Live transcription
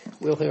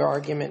We'll hear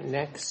argument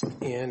next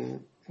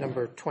in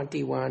number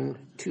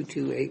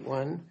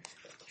 212281,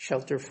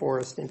 Shelter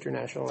Forest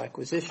International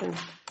Acquisition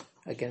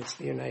against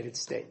the United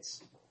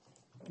States.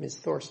 Ms.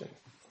 Thorson.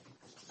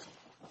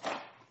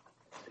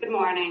 Good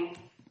morning.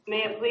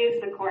 May it please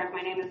the Court,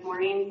 my name is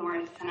Maureen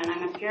Thorson, and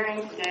I'm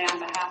appearing today on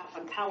behalf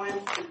of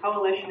appellants, the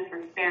Coalition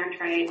for Fair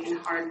Trade in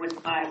Hardwood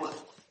Plywood.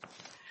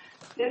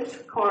 This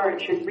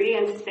Court should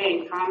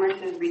reinstate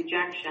Commerce's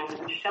rejection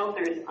of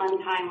Shelter's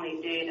untimely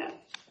data.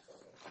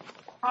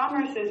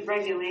 Commerce's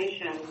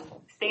regulations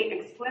state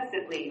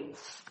explicitly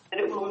that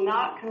it will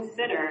not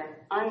consider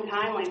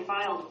untimely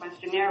filed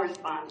questionnaire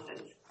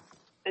responses.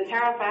 The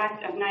Tariff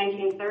Act of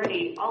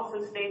 1930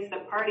 also states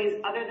that parties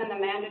other than the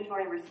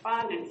mandatory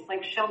respondents,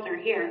 like Shelter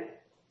here,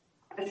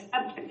 are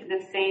subject to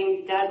the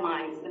same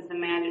deadlines as the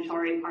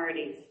mandatory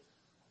parties.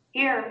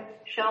 Here,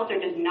 Shelter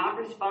did not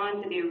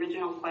respond to the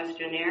original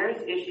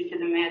questionnaires issued to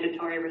the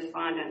mandatory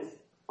respondents.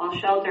 While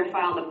Shelter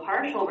filed a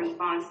partial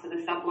response to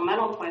the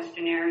supplemental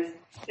questionnaires,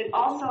 it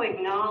also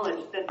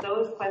acknowledged that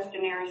those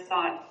questionnaires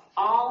sought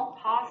all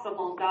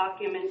possible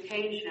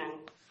documentation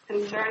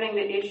concerning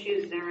the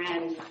issues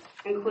therein,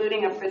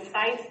 including a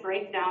precise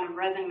breakdown of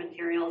resin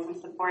materials in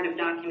support of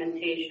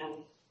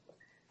documentation.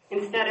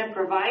 Instead of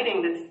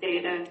providing this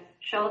data,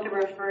 Shelter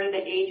referred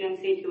the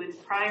agency to its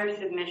prior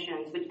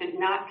submissions, which did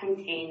not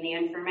contain the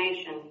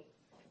information.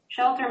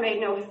 Shelter made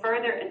no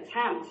further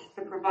attempt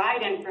to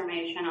provide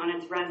information on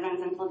its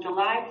resins until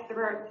July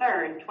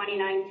 3rd,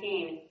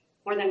 2019,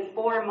 more than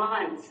 4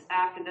 months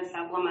after the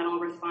supplemental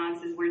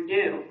responses were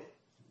due,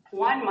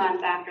 1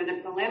 month after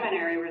the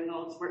preliminary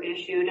results were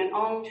issued, and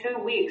only 2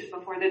 weeks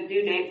before the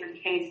due date for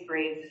case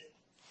briefs.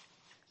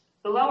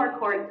 The lower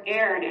court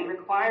erred in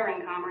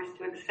requiring Commerce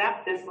to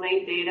accept this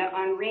late data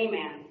on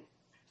remand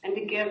and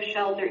to give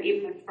Shelter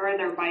even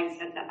further bites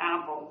at the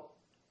apple.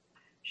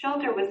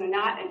 Shelter was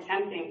not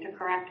attempting to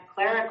correct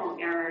clerical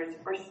errors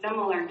or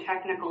similar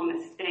technical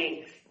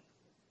mistakes.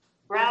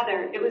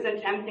 Rather, it was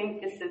attempting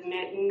to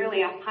submit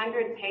nearly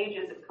 100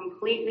 pages of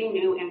completely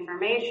new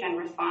information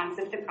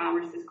responsive to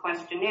Commerce's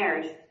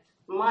questionnaires,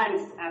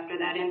 months after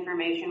that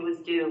information was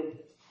due.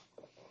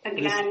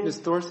 Again, Ms.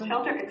 Thorson?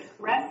 Shelter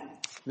expressed...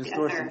 Ms. Yes,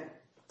 Thorson? sir.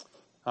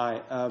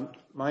 Hi.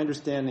 My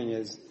understanding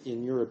is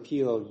in your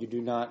appeal, you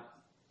do not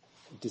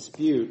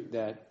dispute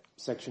that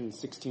Section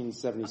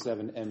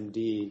 1677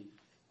 MD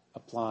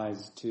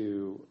applies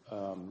to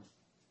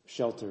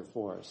Shelter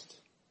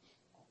Forest.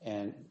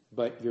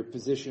 But your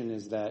position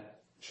is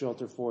that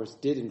Shelter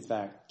Forest did, in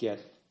fact, get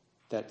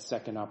that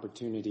second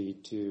opportunity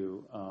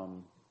to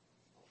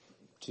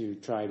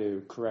try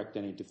to correct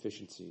any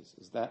deficiencies.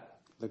 Is that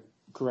the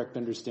correct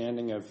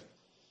understanding of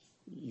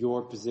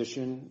your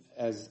position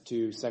as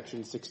to Section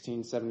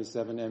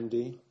 1677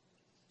 MD?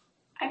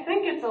 I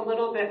think it's a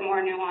little bit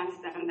more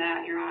nuanced than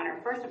that, Your Honor.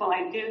 First of all,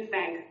 I do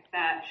think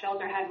that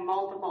Shelter had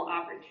multiple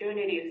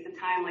opportunities to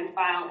timely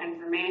file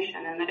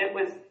information and that it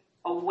was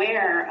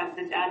aware of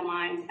the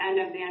deadlines and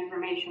of the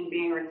information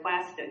being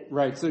requested.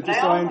 Right. So just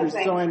so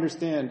I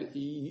understand,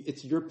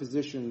 it's your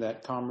position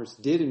that Commerce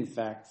did, in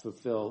fact,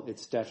 fulfill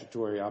its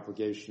statutory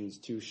obligations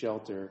to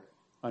Shelter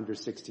under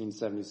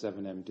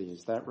 1677 MD.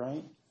 Is that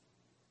right?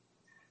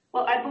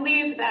 Well, I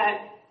believe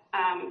that,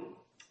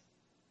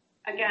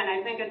 again,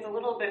 I think it's a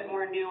little bit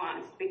more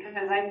nuanced because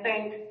I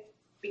think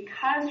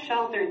because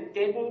Shelter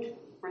didn't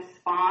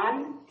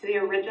respond to the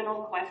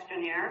original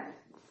questionnaire,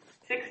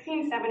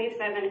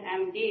 1677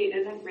 MD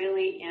isn't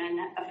really in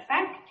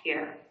effect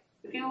here.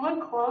 If you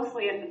look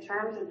closely at the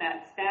terms of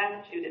that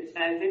statute, it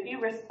says if you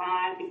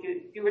respond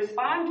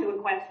to a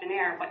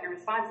questionnaire but your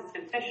response is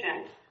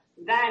deficient,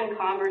 then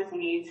Commerce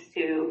needs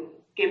to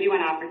give you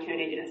an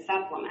opportunity to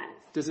supplement.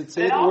 Does it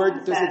say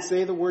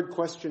the word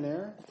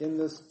questionnaire in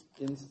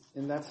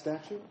that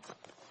statute?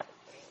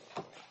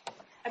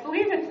 I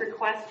believe it's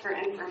request for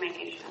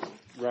information.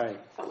 Right.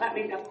 But let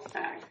me double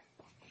check.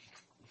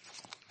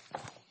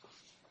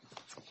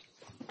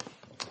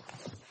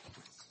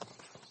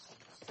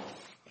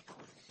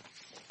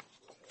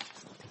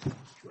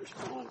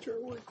 Respond to a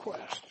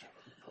request.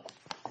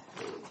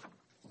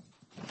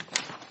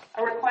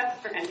 A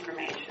request for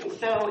information.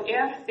 So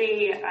if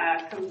the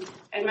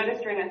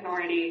administrating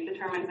authority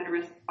determines that a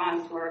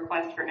response to a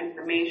request for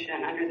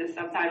information under the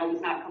subtitle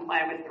does not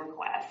comply with the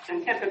request,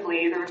 and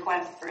typically the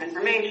requests for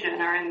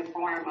information are in the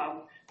form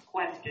of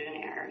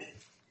questionnaires.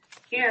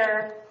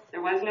 Here,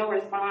 there was no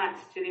response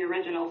to the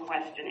original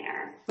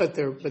questionnaire.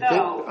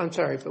 I'm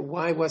sorry, but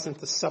why wasn't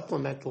the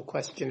supplemental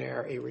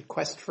questionnaire a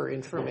request for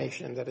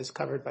information that is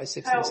covered by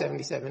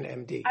 1677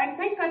 MD? I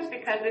think that's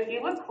because if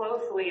you look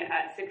closely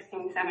at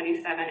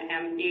 1677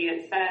 MD,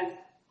 it says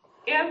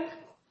if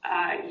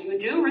you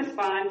do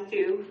respond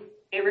to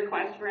a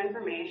request for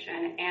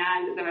information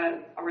and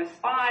the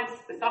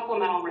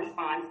supplemental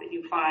response that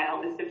you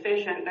filed is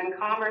deficient, then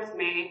Commerce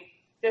may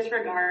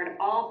disregard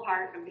all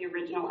part of the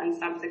original and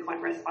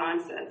subsequent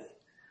responses.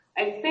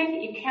 I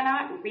think you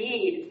cannot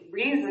read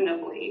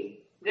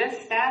reasonably this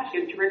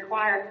statute to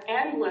require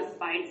endless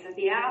bites at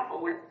the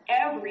apple where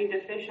every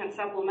deficient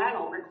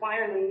supplemental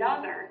requires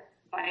another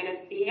bite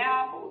at the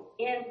apple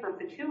in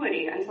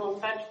perpetuity until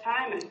such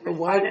time as the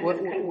respondent is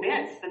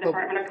convinced the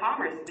Department of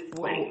Commerce of its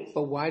claims.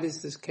 But why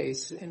does this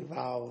case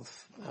involve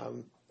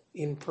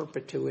in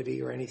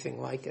perpetuity or anything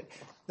like it?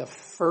 The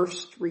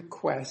first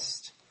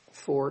request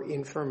for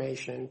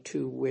information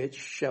to which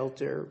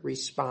Shelter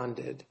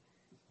responded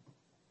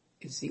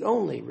is the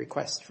only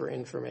request for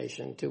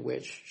information to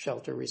which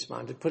Shelter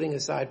responded, putting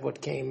aside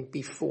what came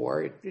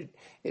before.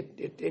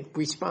 It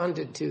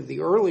responded to the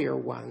earlier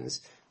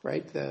ones,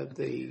 right? And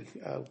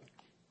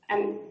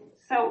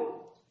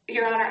so,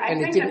 Your Honor, I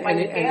think that when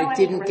it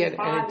didn't get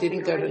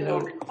a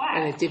note,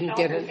 and it didn't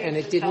get a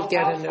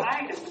note.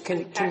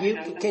 Can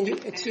you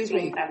excuse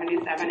me?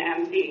 1677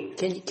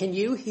 MD. Can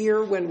you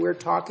hear when we're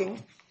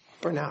talking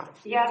or not?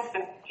 Yes,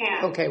 I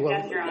can. Okay, well,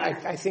 yes, Your Honor.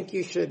 I think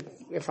you should,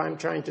 if I'm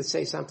trying to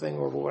say something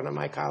or one of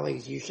my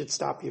colleagues, you should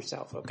stop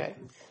yourself, okay?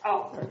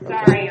 Oh,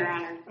 sorry, Your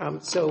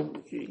Honor. So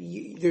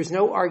there's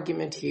no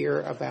argument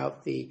here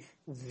about the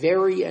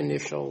very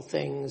initial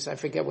things. I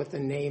forget what the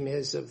name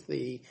is of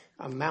the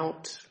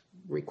amount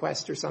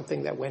request or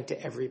something that went to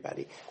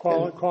everybody.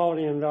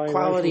 Quality and valuation.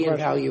 Quality and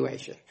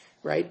valuation,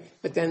 right?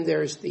 But then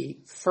there's the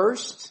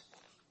first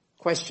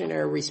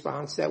questionnaire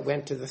response that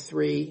went to the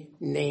 3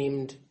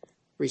 named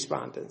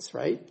respondents,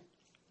 right?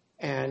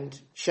 And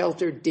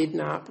Shelter did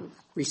not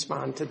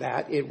respond to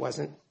that. It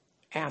wasn't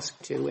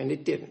asked to, and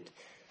it didn't.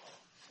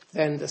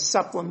 Then the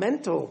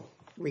supplemental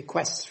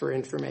requests for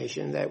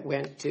information that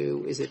went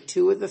to, is it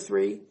 2 of the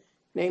 3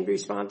 named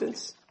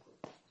respondents?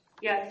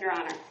 Yes, Your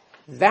Honor.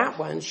 That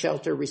one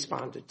Shelter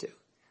responded to.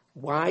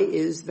 Why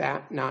is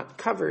that not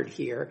covered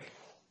here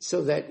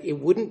so that it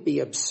wouldn't be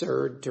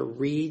absurd to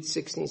read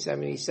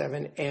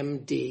 1677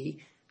 MD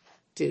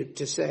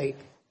to say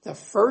the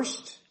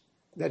first,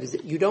 that is,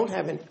 you don't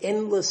have an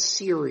endless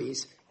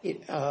series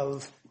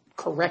of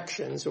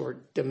corrections or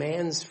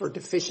demands for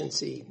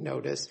deficiency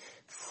notice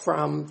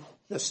from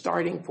the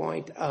starting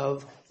point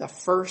of the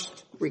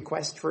first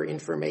request for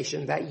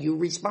information that you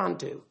respond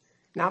to.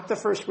 Not the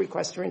first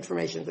request for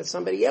information that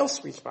somebody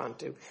else respond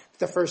to,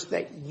 the first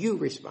that you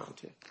respond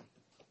to.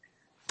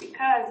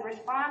 Because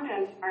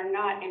respondents are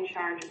not in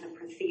charge of the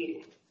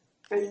proceeding.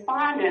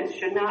 Respondents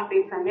should not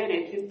be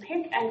permitted to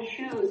pick and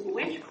choose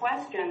which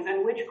questions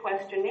and which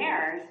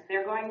questionnaires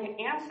they're going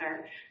to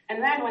answer.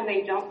 And then when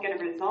they don't get a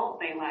result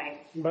they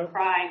like,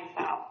 cry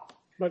foul.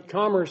 But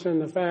Commerce, in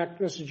the fact,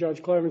 this is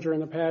Judge Clevenger in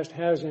the past,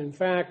 has in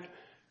fact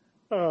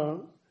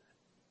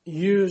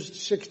used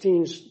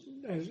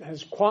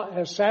has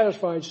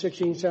satisfied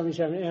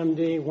 1677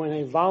 MD when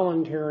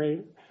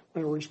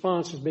a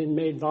response has been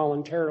made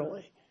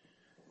voluntarily.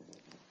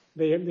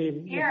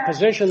 The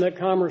position that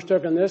Commerce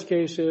took in this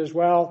case is,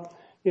 well,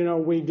 you know,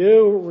 we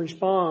do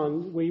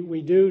respond,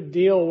 we do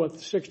deal with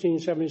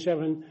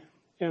 1677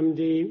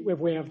 MD if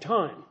we have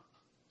time.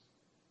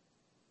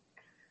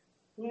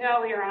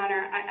 No, Your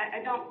Honor,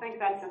 I don't think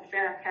that's a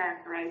fair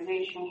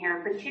characterization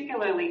here,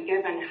 particularly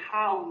given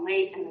how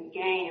late in the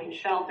game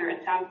Shelter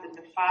attempted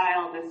to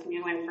file this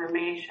new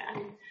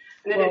information.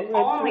 And that it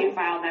only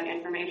filed that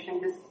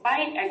information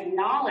despite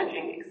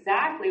acknowledging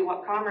exactly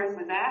what Commerce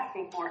was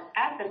asking for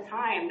at the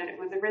time that it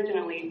was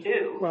originally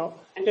due,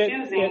 and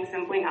choosing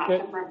simply not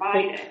to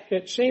provide it.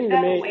 It seemed to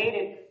me... It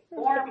waited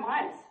 4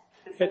 months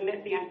to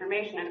submit the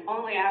information, and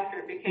only after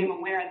it became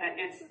aware that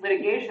its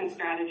litigation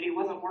strategy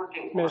wasn't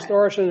working for Ms.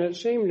 Thorson, it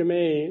seemed to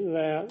me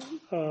that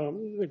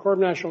the Court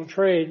of National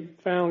Trade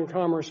found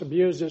Commerce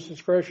abused its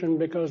discretion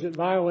because it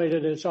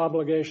violated its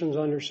obligations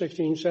under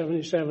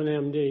 1677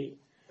 MD.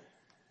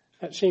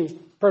 That seems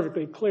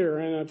perfectly clear,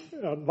 and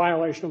a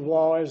violation of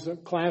law is a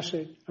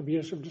classic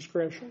abuse of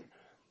discretion.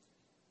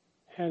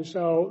 And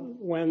so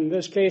when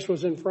this case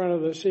was in front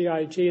of the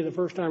CIT the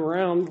first time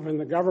around, when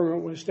the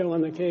government was still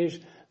in the case,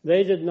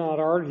 they did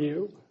not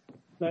argue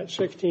that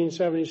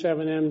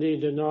 1677 MD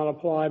did not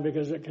apply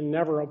because it can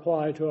never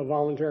apply to a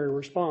voluntary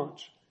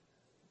response.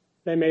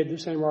 They made the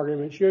same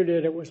arguments you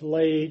did. It was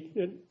late,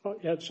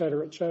 et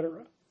cetera, et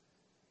cetera.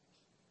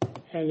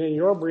 And in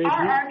your brief...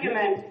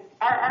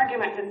 Our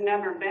argument has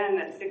never been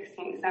that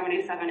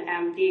 1677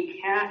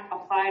 MD can't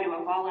apply to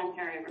a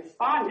voluntary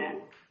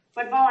respondent,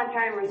 but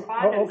voluntary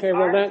respondents are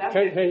subject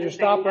can to you the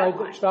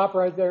stop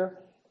right there?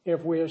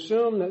 If we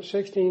assume that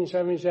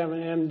 1677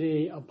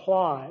 MD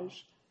applies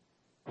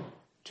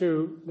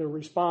to the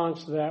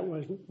response that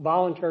was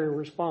voluntary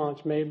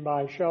response made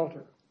by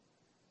Shelter,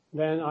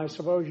 then I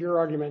suppose your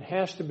argument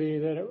has to be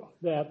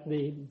that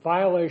the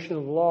violation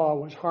of law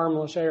was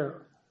harmless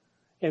error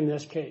in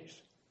this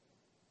case.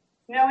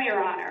 No,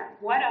 Your Honor.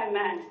 What I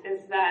meant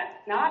is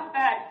that not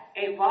that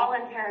a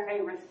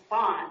voluntary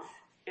response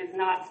is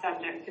not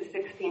subject to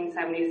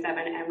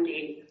 1677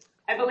 MD.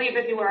 I believe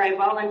if you are a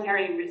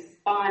voluntary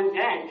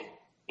respondent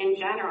in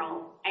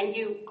general and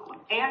you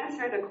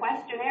answer the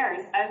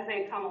questionnaires as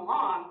they come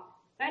along,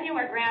 then you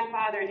are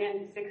grandfathered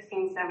into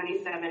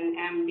 1677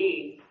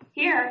 MD.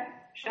 Here,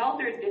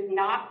 Shelter did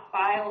not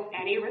file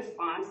any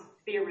response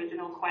to the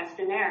original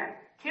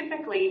questionnaire.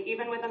 Typically,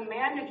 even with a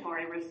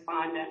mandatory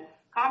respondent,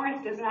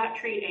 Commerce does not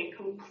treat a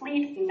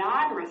complete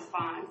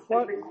non-response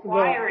as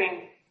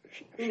requiring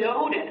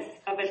notice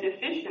of a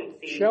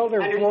deficiency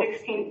Shelter under for-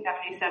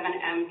 1677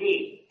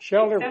 MD.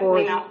 Shelter It's simply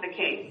Forest- not the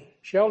case.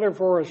 Shelter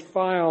Forest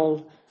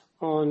filed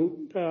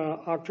on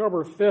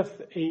October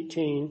 5th,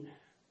 18,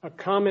 a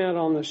comment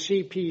on the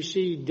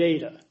CPC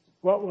data.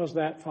 What was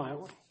that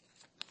filing?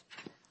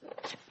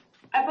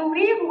 I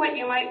believe what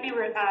you might be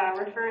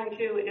referring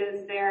to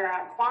is their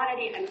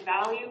quantity and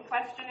value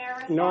questionnaire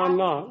response. No, I'm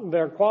not.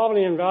 Their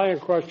quality and value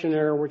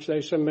questionnaire, which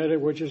they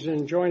submitted, which is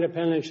in Joint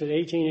Appendix at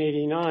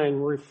 1889,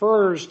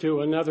 refers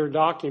to another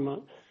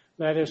document,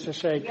 that is to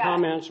say,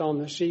 comments on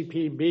the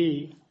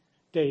CPB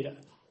data.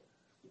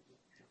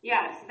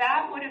 Yes,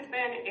 that would have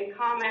been a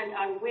comment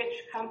on which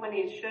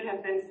companies should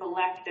have been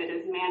selected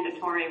as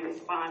mandatory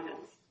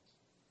respondents.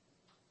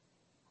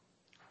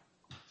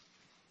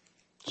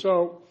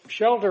 So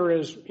Shelter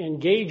is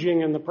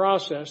engaging in the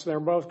process. They're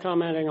both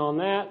commenting on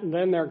that, and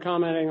then they're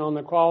commenting on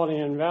the quality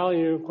and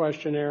value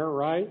questionnaire,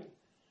 right?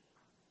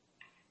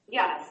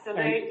 Yes, so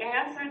they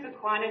answered the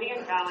quantity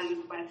and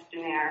value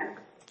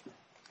questionnaire.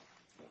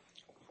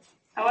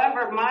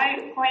 However,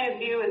 my point of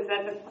view is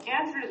that the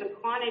answer to the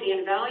quantity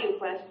and value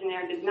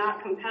questionnaire did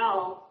not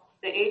compel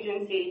the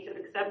agency to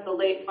accept the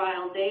late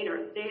filed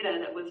data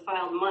that was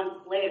filed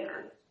months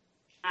later.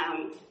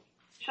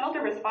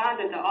 Shelter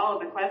responded to all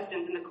of the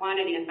questions in the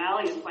quantity and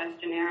value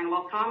questionnaire, and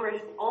while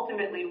Commerce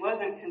ultimately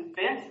wasn't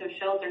convinced of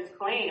Shelter's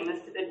claim as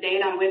to the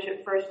date on which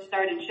it first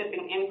started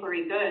shipping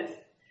inquiry goods,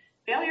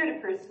 failure to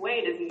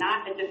persuade is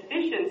not a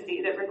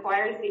deficiency that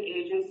requires the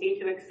agency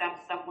to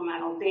accept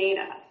supplemental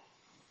data.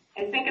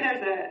 I think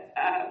there's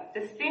a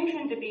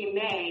distinction to be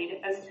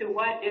made as to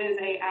what is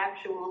an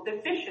actual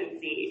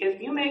deficiency.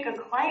 If you make a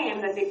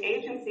claim that the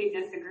agency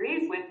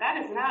disagrees with,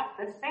 that is not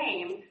the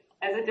same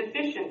as a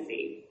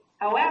deficiency.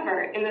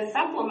 However, in the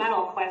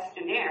supplemental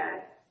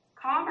questionnaire,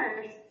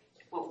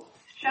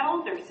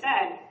 Shelter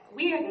said,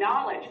 we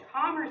acknowledge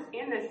Commerce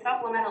in this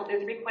supplemental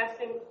is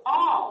requesting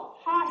all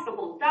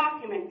possible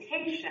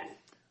documentation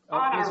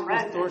on our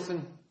residents.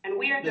 Thorson, and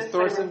we are just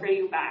going to refer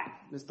you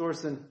back. Ms.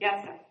 Thorson.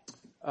 Yes,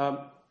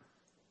 sir.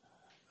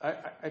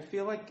 I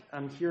feel like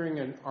I'm hearing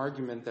an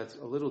argument that's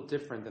a little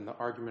different than the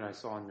argument I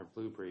saw in your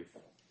blue brief.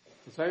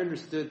 If I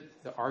understood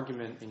the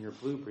argument in your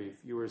blue brief,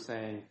 you were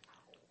saying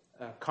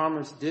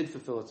Commerce did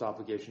fulfill its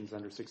obligations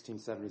under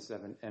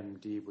 1677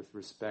 MD with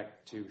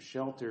respect to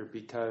Shelter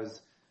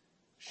because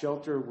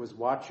Shelter was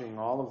watching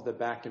all of the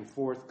back and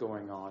forth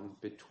going on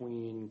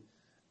between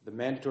the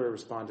mandatory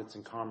respondents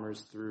and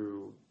Commerce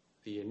through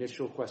the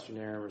initial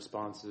questionnaire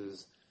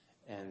responses,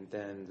 and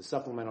then the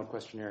supplemental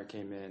questionnaire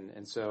came in.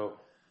 And so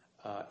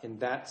in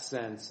that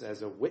sense,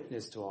 as a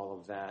witness to all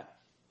of that,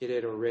 it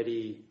had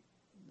already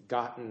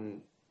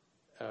gotten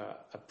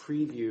a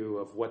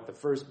preview of what the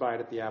first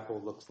bite at the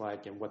apple looks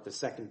like and what the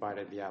second bite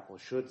at the apple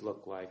should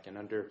look like. And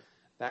under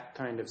that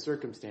kind of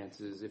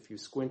circumstances, if you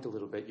squint a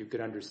little bit, you could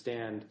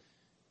understand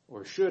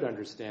or should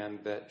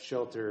understand that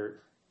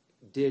Shelter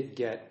did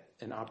get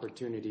an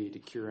opportunity to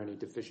cure any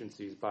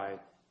deficiencies by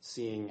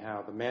seeing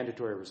how the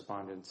mandatory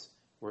respondents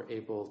were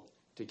able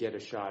to get a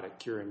shot at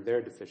curing their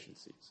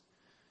deficiencies.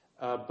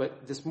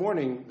 But this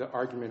morning, the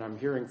argument I'm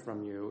hearing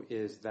from you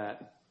is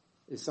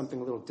something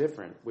a little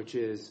different, which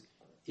is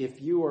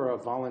if you are a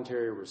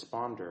voluntary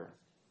responder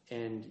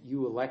and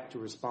you elect to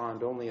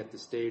respond only at the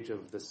stage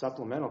of the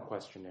supplemental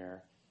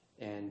questionnaire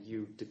and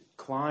you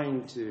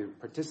decline to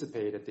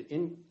participate at the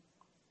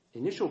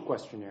initial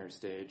questionnaire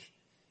stage,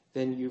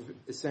 then you've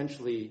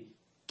essentially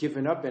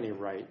given up any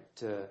right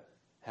to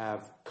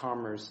have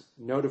Commerce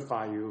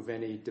notify you of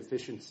any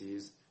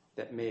deficiencies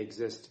that may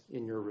exist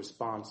in your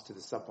response to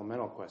the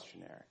supplemental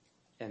questionnaire.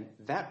 And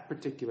that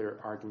particular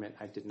argument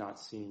I did not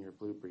see in your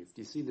blue brief.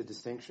 Do you see the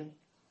distinction?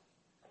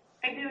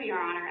 I do, Your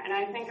Honor, and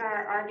I think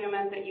our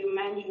argument that you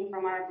mentioned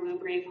from our blue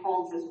brief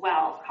holds as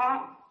well.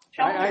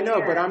 I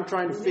know, but I'm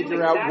trying to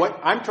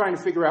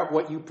figure out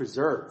what you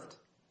preserved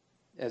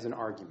as an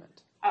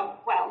argument. Oh,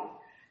 well,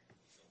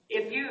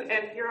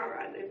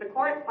 if the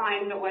court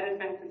finds that what has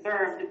been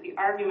preserved is the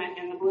argument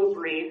in the blue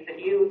brief that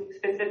you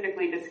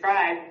specifically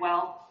described,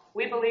 well,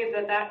 we believe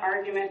that that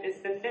argument is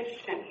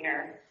sufficient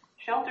here.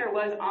 Shelter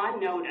was on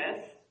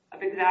notice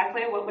of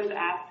exactly what was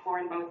asked for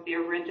in both the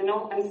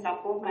original and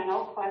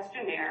supplemental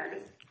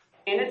questionnaires.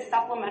 In its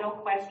supplemental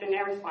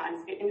questionnaire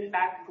response, it in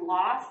fact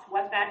glossed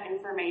what that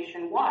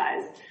information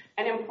was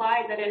and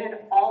implied that it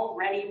had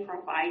already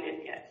provided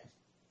it.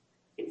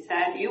 It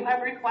said, you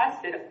have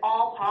requested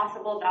all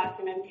possible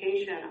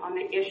documentation on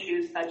the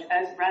issues such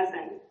as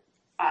resin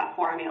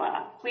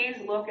formula. Please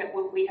look at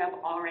what we have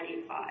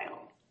already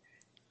filed.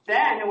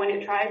 Then, when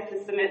it tries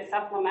to submit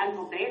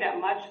supplemental data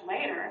much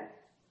later,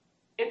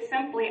 it's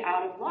simply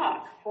out of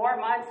luck. 4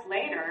 months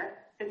later,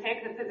 to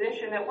take the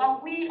position that,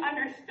 well, we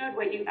understood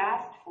what you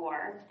asked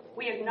for,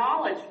 we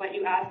acknowledged what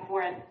you asked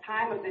for at the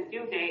time of the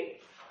due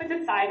date, but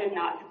decided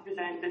not to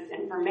present this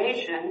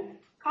information.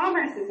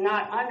 Commerce is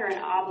not under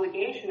an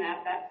obligation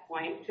at that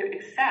point to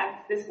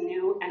accept this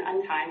new and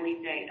untimely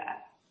data.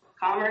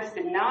 Commerce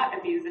did not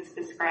abuse its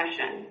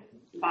discretion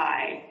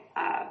by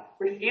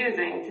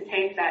refusing to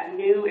take that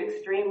new,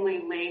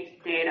 extremely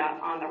late data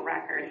on the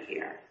record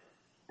here.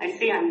 I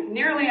see I'm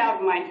nearly out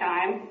of my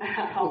time.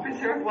 I'll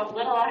preserve what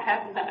little I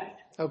have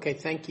left. Okay,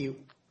 thank you.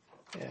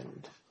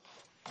 And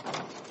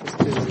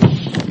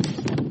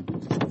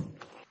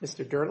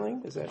Mr.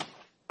 Durling, is that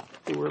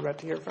who we're about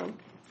to hear from?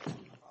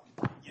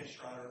 Yes,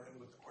 Your Honor,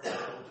 and with the court's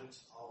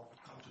indulgence, I'll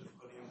come to the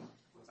podium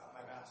without my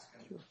mask.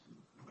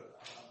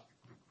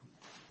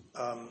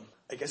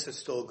 I guess it's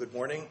still a good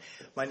morning.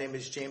 My name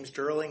is James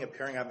Durling,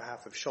 appearing on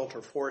behalf of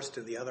Shelter Forest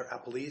and the other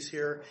appellees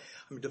here.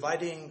 I'm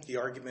dividing the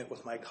argument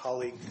with my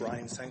colleague,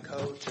 Brian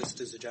Senko,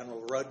 just as a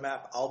general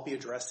roadmap. I'll be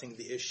addressing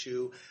the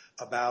issue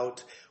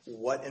about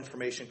what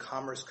information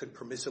Commerce could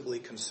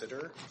permissibly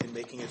consider in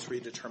making its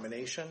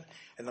redetermination,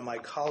 and then my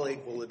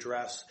colleague will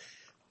address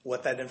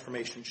what that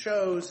information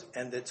shows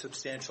and that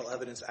substantial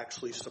evidence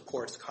actually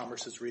supports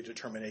Commerce's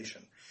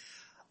redetermination.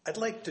 I'd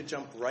like to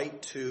jump right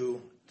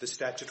to the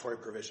statutory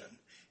provision.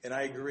 And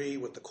I agree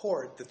with the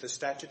court that the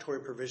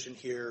statutory provision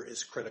here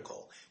is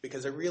critical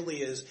because it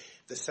really is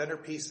the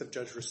centerpiece of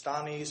Judge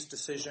Rustani's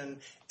decision,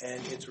 and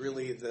it's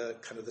really the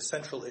kind of the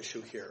central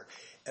issue here.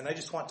 And I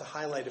just want to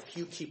highlight a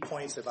few key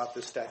points about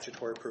this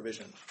statutory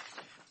provision.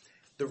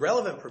 The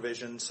relevant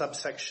provision,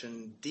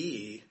 subsection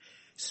D,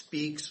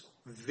 speaks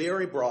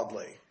very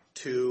broadly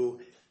to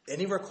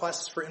any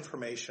requests for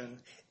information,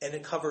 and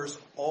it covers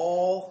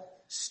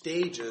all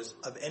stages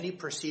of any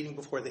proceeding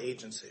before the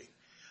agency.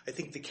 I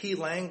think the key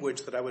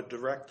language that I would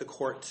direct the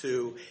court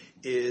to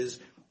is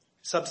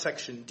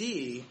subsection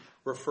D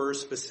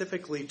refers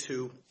specifically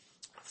to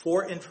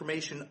for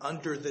information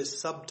under this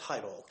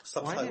subtitle.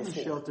 Why didn't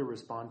Shelter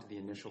respond to the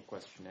initial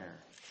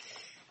questionnaire?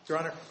 Your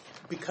Honor,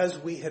 because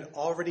we had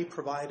already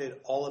provided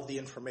all of the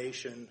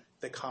information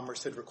that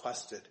Commerce had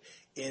requested.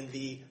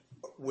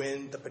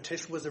 When the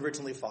petition was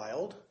originally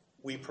filed,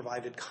 we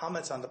provided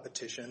comments on the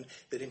petition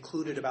that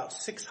included about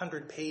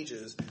 600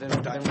 pages of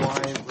documentation. Then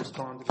why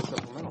respond to the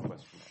supplemental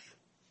questionnaire?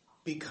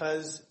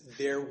 Because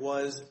there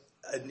was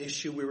an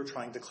issue we were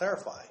trying to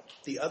clarify.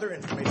 The other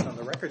information on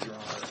the record, Your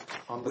Honor.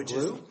 On the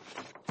glue?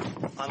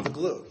 On the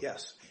glue,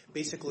 yes.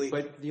 Basically.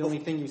 But the only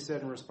thing you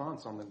said in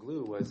response on the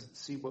glue was,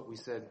 see what we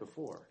said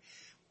before.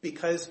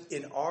 Because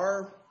in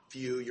our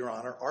view, Your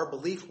Honor, our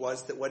belief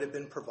was that what had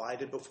been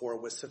provided before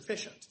was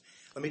sufficient.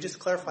 Let me just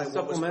clarify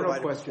what was provided before. The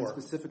supplemental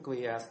question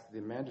specifically asked the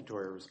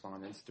mandatory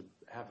respondents to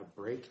have a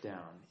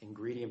breakdown,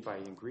 ingredient by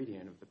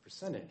ingredient, of the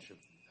percentage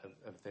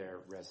of their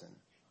resin.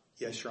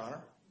 Yes, Your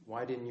Honor.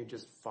 Why didn't you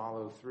just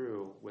follow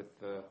through with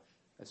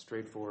a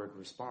straightforward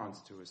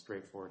response to a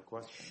straightforward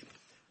question?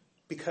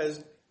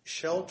 Because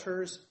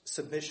Shelter's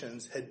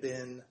submissions had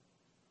been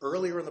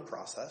earlier in the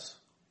process,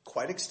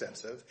 quite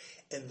extensive,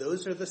 and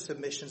those are the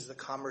submissions that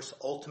Commerce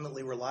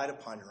ultimately relied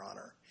upon, Your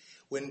Honor.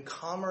 When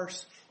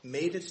Commerce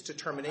made its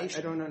determination...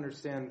 I don't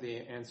understand the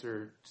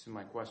answer to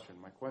my question.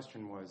 My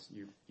question was,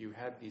 you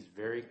had these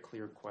very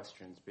clear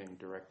questions being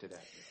directed at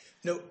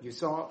you. No. You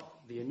saw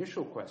the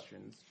initial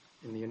questions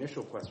in the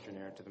initial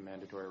questionnaire to the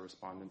mandatory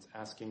respondents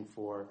asking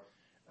for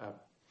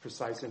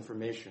precise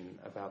information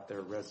about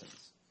their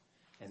resins.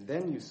 And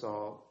then you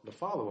saw the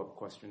follow-up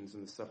questions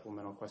in the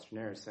supplemental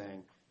questionnaire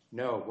saying,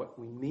 no, what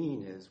we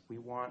mean is we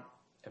want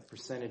a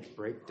percentage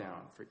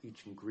breakdown for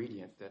each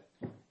ingredient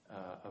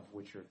of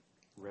which your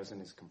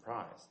resin is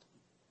comprised.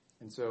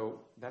 And so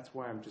that's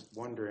why I'm just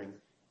wondering,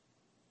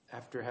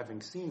 after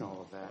having seen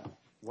all of that,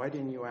 why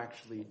didn't you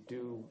actually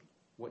do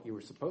what you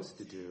were supposed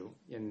to do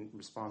in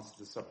response to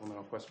the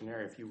supplemental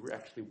questionnaire if you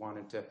actually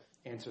wanted to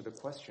answer the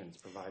questions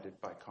provided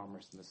by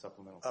Commerce in the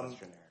supplemental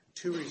questionnaire?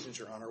 Two reasons,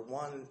 Your Honor.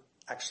 One,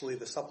 actually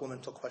the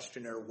supplemental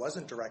questionnaire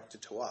wasn't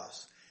directed to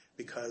us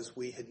because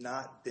we had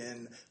not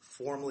been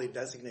formally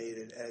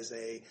designated as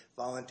a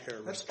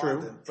voluntary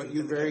respondent. That's true, but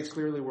you very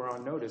clearly were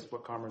on notice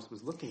what Commerce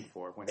was looking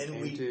for when it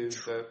came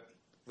to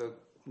the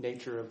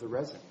nature of the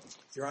resin.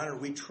 Your Honor,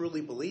 we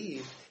truly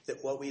believe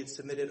that what we had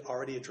submitted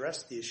already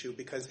addressed the issue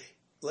because,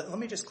 let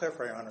me just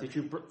clarify, Your Honor.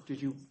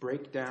 Did you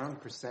break down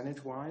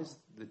percentage-wise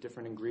the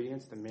different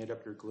ingredients that made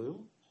up your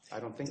glue? I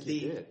don't think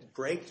you did. The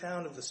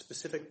breakdown of the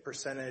specific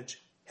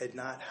percentage had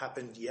not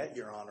happened yet,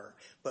 Your Honor,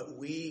 but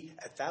we,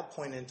 at that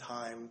point in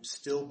time,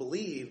 still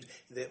believed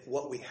that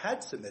what we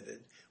had submitted,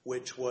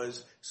 which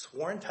was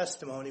sworn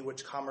testimony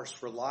which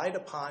Commerce relied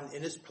upon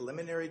in its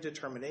preliminary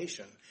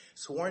determination,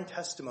 sworn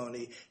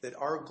testimony that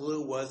our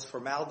glue was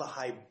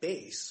formaldehyde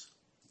base,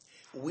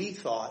 we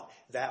thought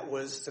that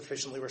was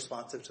sufficiently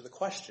responsive to the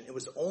question. It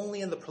was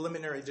only in the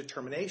preliminary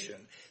determination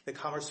that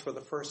Commerce, for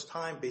the first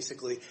time,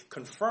 basically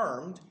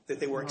confirmed that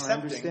they were accepting.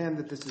 I understand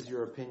that this is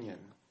your opinion.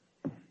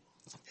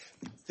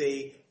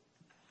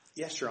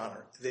 Yes, Your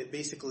Honor.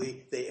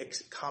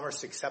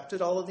 Commerce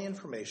accepted all of the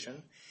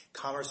information.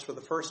 Commerce, for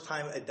the first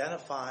time,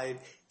 identified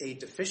a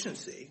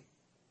deficiency,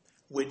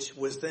 which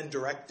was then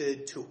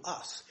directed to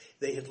us.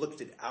 They had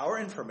looked at our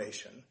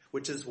information,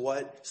 which is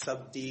what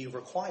sub D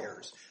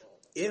requires.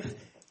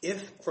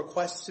 If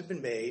requests have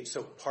been made,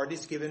 so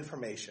parties give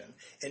information,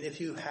 and if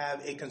you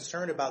have a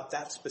concern about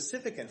that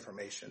specific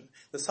information,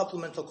 the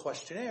supplemental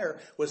questionnaire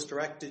was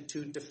directed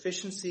to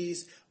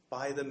deficiencies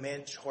by the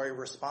mandatory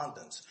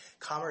respondents.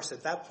 Commerce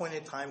at that point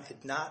in time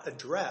had not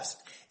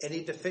addressed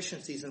any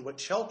deficiencies in what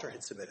Shelter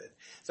had submitted.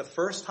 The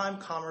first time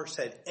Commerce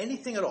said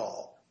anything at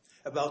all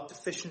about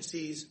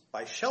deficiencies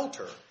by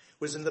Shelter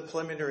was in the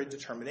preliminary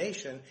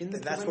determination, and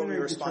that's what we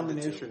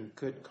responded to.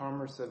 Could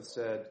Commerce have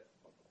said,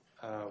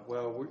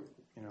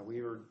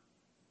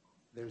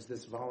 there's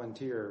this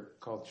volunteer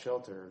called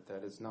Shelter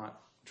that is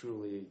not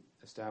truly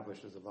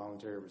established as a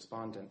voluntary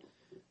respondent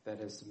that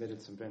has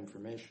submitted some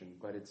information,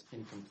 but it's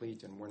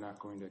incomplete and we're not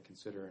going to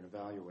consider and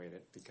evaluate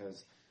it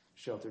because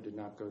Shelter did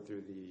not go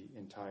through the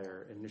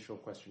entire initial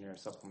questionnaire,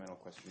 supplemental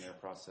questionnaire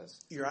process.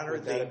 Your Honor,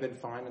 would that have been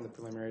fine in the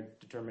preliminary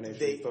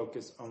determination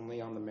focus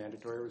only on the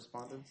mandatory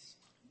respondents?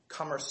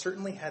 Commerce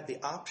certainly had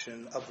the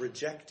option of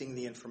rejecting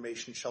the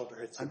information Shelter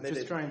had submitted. I'm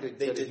just trying to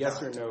get a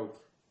yes or no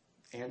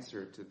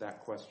answer to that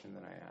question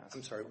that I asked.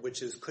 I'm sorry,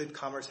 which is, could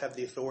Commerce have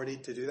the authority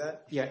to do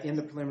that? Yeah, in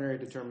the preliminary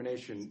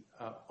determination,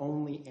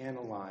 only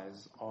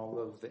analyze all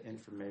of the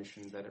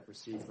information that it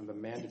received from the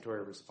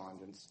mandatory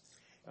respondents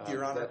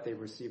Your Honor, that they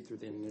received through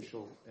the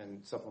initial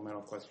and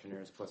supplemental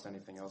questionnaires plus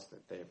anything else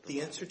that they have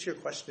provided. The answer to your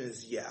question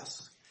is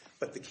yes,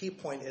 but the key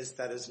point is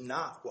that is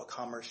not what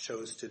Commerce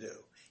chose to do.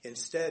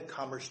 Instead,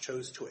 Commerce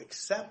chose to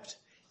accept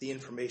the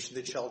information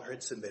that Shelter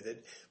had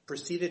submitted,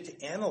 proceeded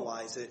to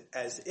analyze it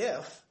as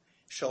if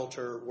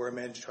Shelter were a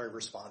mandatory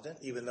respondent,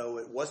 even though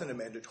it wasn't a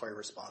mandatory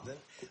respondent.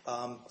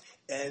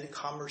 And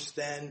Commerce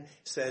then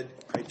said,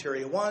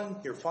 criteria 1,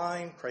 you're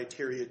fine.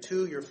 Criteria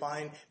 2, you're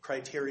fine.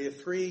 Criteria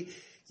 3,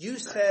 you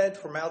said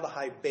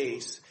formaldehyde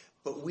base,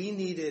 but we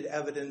needed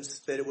evidence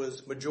that it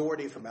was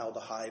majority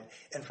formaldehyde.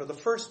 And for the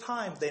first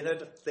time, they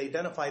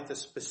identified the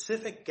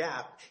specific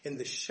gap in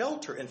the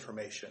Shelter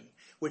information,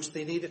 which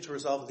they needed to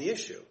resolve the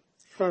issue.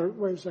 So,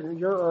 wait a second.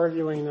 You're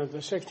arguing that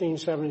the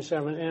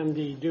 1677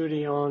 MD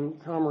duty on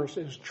Commerce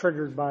is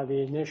triggered by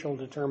the initial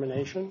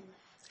determination?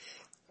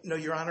 No,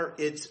 Your Honor,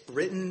 it's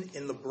written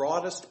in the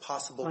broadest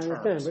possible terms. I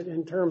understand, but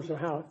in terms of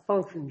how it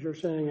functions, you're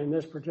saying in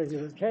this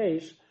particular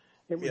case,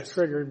 it was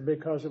triggered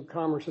because of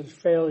Commerce's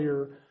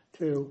failure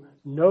to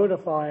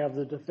notify of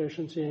the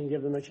deficiency and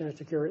give them a chance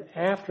to cure it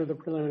after the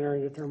preliminary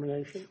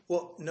determination?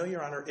 Well, no,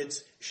 Your Honor.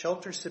 It's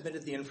Shelter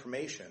submitted the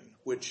information,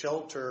 which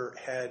Shelter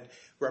had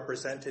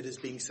represented as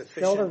being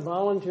sufficient. Shelter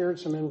volunteered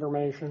some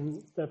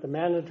information that the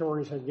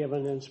mandatories had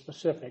given in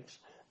specifics.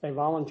 They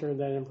volunteered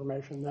that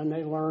information. Then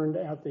they learned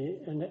at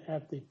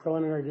the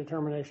preliminary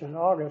determination in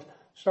August,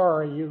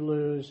 sorry, you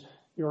lose,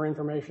 your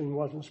information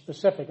wasn't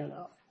specific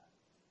enough.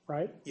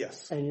 Right?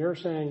 Yes. And you're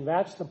saying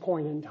that's the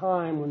point in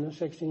time when the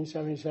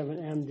 1677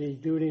 MD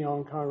duty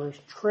on Congress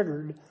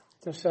triggered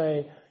to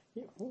say,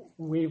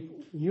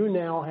 you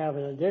now have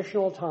an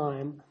additional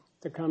time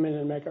to come in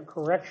and make a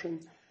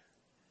correction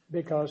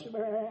because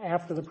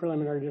after the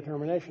preliminary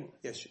determination.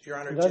 Yes, Your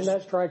Honor. Doesn't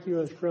that strike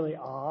you as really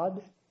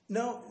odd?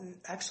 No,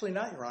 actually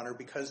not, Your Honor,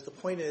 because the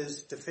point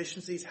is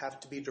deficiencies have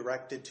to be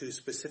directed to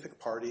specific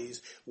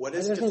parties. What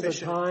is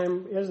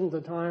deficient? Isn't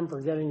the time for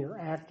getting your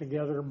act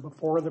together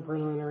before the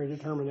preliminary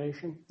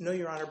determination? No,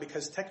 Your Honor,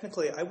 because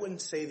technically I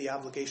wouldn't say the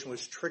obligation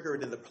was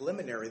triggered in the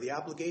preliminary. The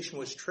obligation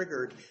was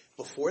triggered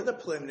before the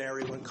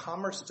preliminary when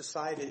Commerce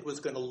decided it was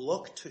going to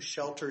look to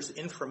Shelter's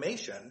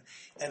information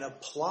and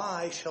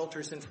apply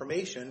Shelter's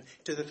information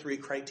to the 3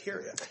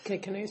 criteria. Okay,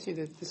 can I ask you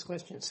this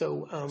question?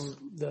 So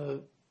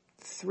the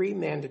 3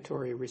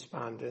 mandatory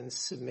respondents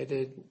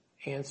submitted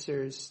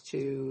answers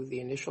to the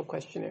initial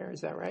questionnaire,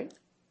 is that right?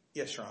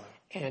 Yes, Your Honor.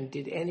 And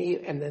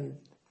then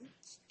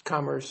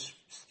Commerce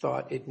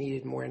thought it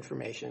needed more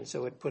information,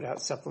 so it put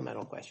out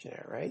supplemental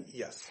questionnaire, right?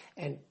 Yes.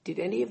 And did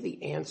any of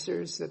the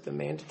answers that the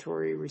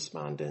mandatory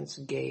respondents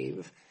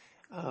gave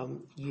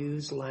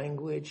use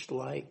language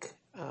like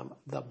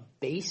the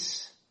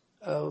base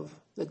of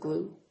the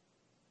glue?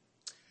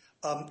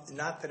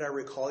 Not that I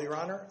recall, Your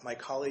Honor. My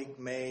colleague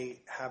may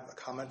have a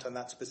comment on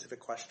that specific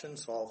question,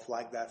 so I'll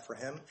flag that for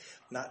him.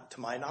 Not to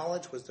my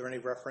knowledge, was there any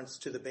reference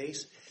to the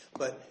base?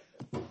 But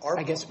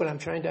I guess what I'm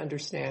trying to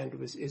understand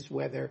is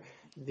whether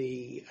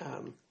the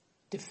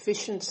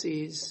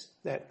deficiencies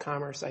that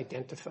Commerce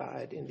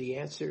identified in the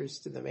answers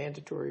to the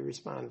mandatory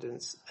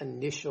respondents'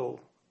 initial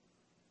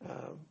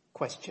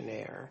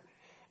questionnaire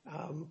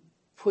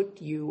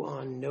put you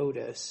on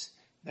notice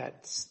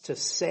that to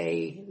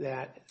say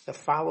that the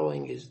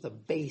following is the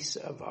base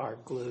of our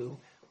glue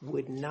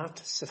would not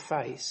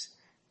suffice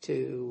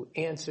to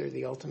answer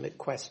the ultimate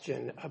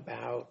question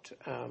about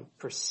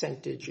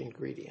percentage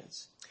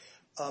ingredients.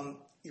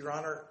 Your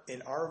Honor,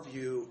 in our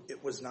view,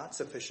 it was not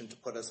sufficient to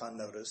put us on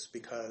notice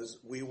because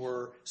we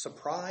were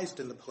surprised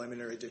in the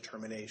preliminary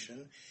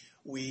determination.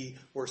 We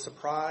were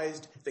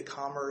surprised that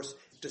Commerce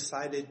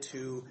decided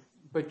to...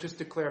 But just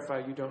to clarify,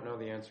 you don't know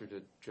the answer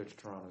to Judge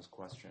Toronto's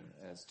question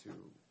as to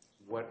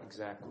what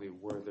exactly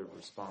were the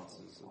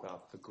responses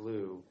about the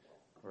glue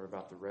or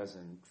about the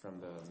resin from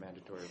the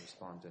mandatory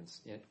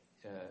respondents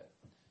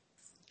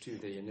to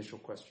the initial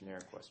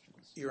questionnaire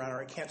questions. Your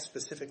Honor, I can't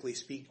specifically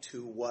speak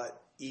to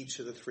what each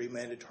of the three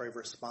mandatory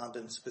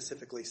respondents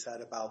specifically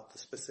said about the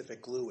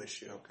specific glue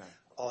issue. Okay.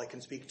 All I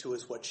can speak to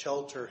is what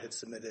Shelter had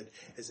submitted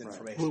as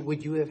information. Well,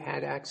 would you have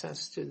had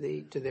access to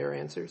their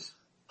answers?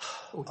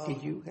 Or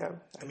did you have?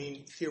 I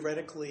mean,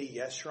 theoretically,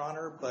 yes, Your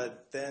Honor,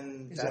 but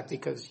then... Is that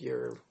because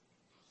you're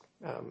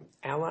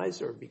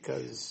allies or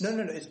because... No.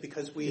 It's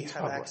because we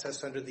have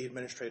access under the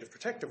Administrative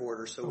Protective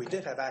Order, so we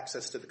did have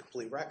access to the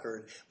complete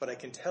record. But I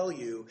can tell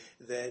you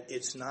that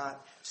it's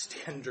not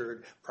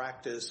standard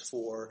practice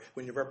for,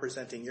 when you're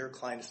representing your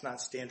client, it's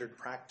not standard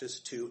practice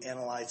to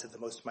analyze at the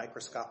most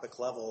microscopic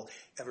level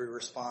every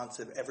response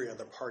of every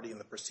other party in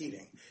the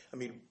proceeding. I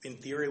mean, in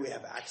theory, we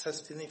have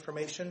access to the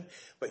information,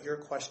 but your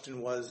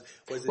question was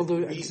it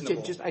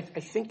reasonable? I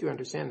think you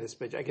understand this,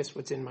 but I guess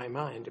what's in my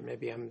mind, and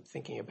maybe I'm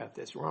thinking about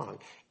this wrong,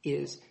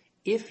 is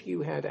if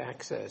you had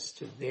access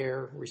to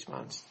their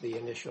response to the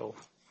initial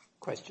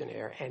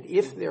questionnaire, and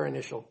if their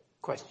initial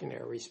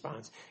questionnaire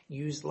response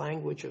used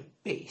language of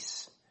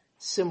base,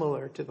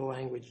 similar to the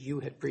language you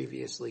had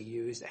previously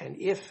used, and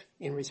if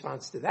in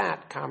response to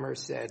that,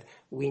 Commerce said,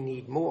 we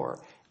need more,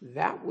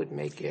 that would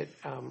make it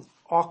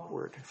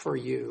awkward for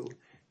you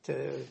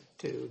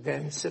to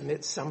then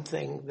submit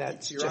something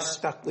that's just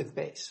stuck with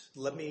base.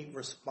 Let me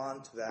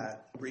respond to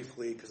that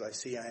briefly because I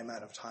see I am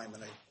out of time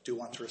and I do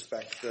want to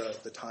respect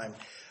the time.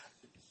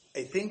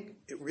 I think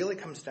it really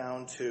comes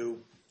down to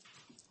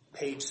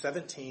page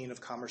 17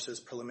 of Commerce's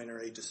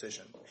preliminary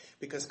decision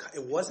because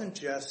it wasn't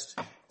just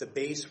the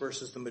base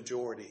versus the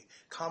majority.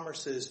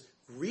 Commerce's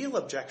real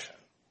objection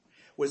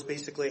was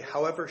basically,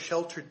 however,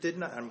 Shelter did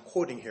not, I'm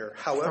quoting here,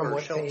 however, From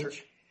what Shelter...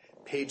 page?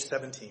 Page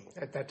 17.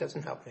 That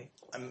doesn't help me.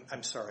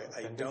 I'm sorry.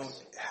 I don't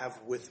have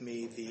with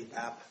me the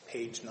app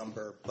page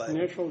number, but...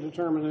 Initial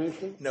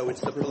determination? No,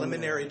 it's the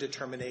preliminary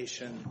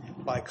determination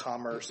by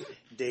Commerce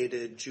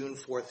dated June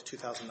 4th,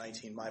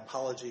 2019. My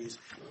apologies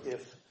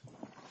if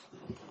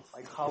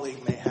my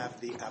colleague may have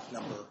the app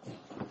number.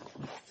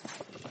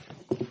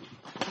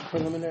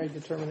 Preliminary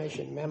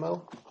determination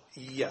memo?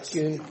 Yes.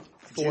 June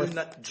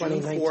 4th,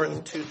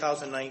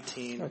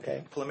 2019.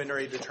 Okay.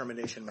 Preliminary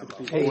determination memo.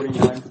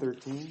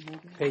 4913, maybe?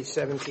 Page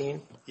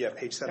 17. Yeah,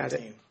 page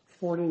 17.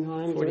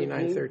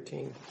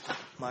 4913.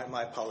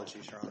 My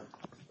apologies, Your Honor.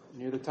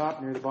 Near the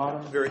top, near the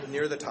bottom? Very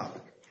near the top.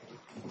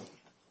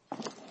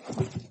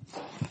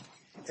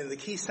 And the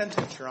key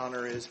sentence, Your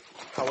Honor, is,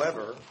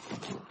 however,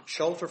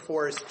 Shelter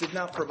Forest did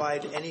not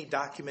provide any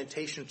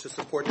documentation to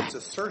support its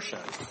assertion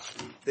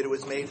that it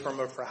was made from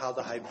a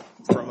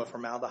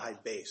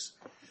formaldehyde base.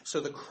 So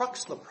the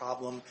crux of the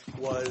problem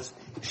was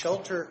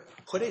Shelter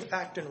put a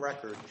fact in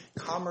record.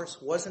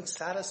 Commerce wasn't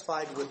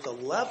satisfied with the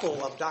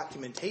level of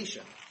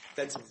documentation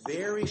that's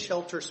very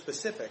Shelter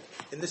specific.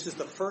 And this is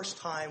the first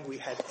time we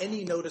had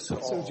any notice at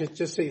all.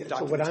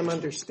 So what I'm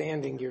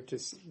understanding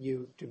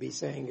you to be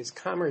saying is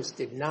Commerce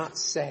did not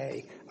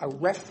say a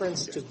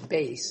reference to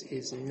base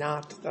is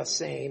not the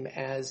same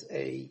as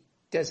a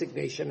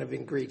designation of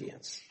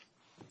ingredients.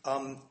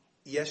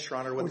 Yes, Your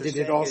Honor. Or did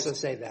it also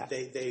say that?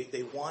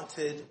 They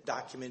wanted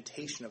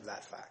documentation of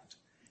that fact.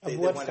 Of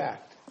what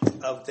fact?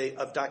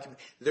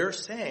 They're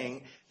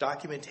saying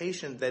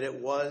documentation that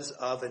it was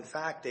of, in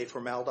fact, a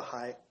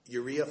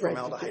urea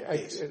formaldehyde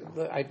base.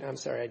 I'm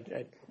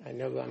sorry. I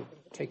know that I'm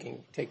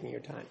taking your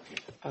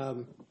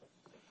time.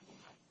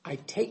 I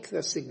take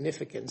the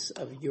significance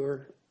of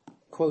your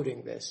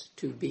quoting this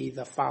to be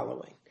the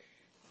following.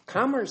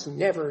 Commerce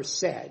never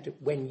said,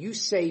 when you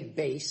say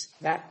base,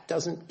 that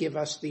doesn't give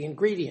us the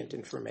ingredient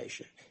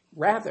information.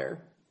 Rather,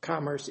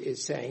 Commerce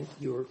is saying,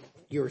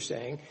 you're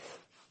saying,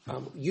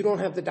 you don't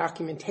have the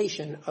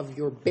documentation of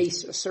your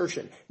base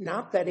assertion.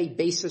 Not that a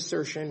base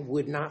assertion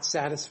would not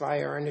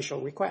satisfy our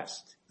initial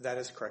request. That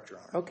is correct, Your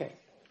Honor. Okay.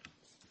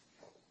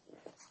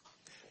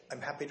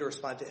 I'm happy to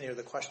respond to any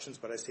other questions,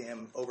 but I see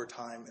I'm over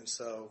time, and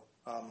so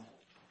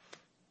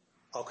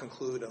I'll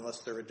conclude unless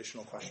there are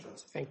additional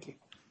questions. Thank you.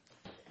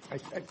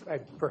 I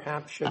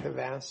perhaps should have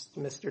asked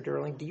Mr.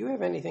 Durling, do you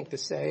have anything to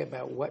say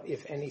about what,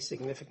 if any,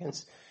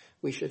 significance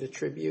we should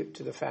attribute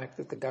to the fact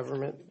that the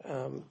government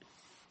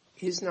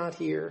is not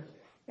here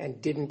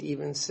and didn't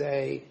even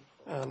say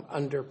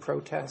under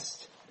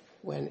protest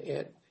when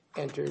it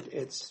entered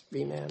its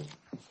remand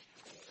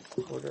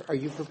order? Are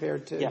you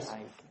prepared to? Yes,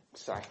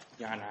 sorry,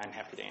 Your Honor, I'm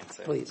happy to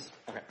answer. Please.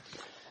 Okay.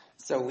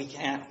 So we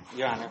can't,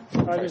 Your Honor.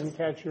 I didn't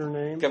catch your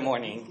name. Good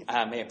morning.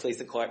 May it please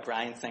the Court,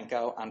 Brian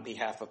Senko on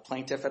behalf of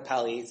Plaintiff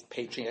Appellees,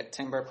 Patriot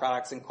Timber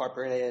Products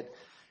Incorporated,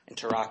 and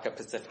Taraka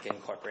Pacific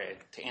Incorporated.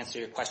 To answer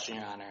your question,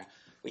 Your Honor,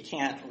 we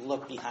can't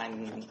look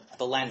behind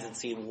the lens and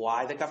see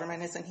why the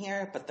government isn't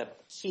here, but the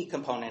key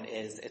component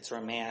is its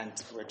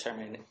remand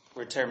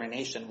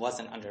determination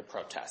wasn't under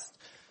protest.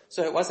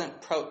 So it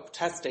wasn't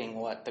protesting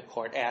what the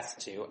court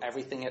asked to.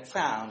 Everything it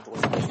found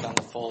was based on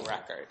the full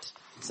record.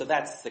 So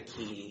that's the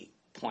key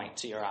point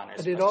to Your Honor's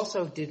question. But it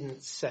also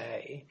didn't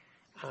say,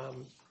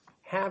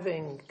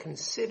 having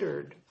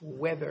considered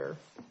whether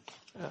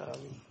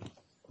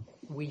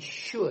we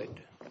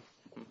should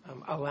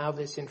allow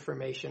this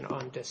information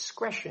on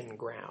discretion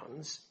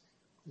grounds,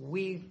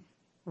 we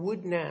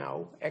would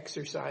now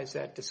exercise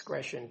that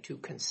discretion to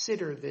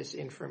consider this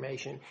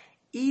information,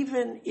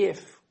 even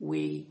if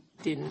we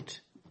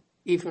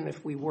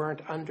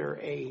weren't under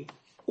a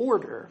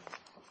order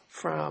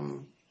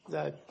from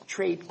the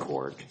trade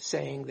court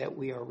saying that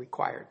we are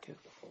required to.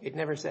 It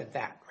never said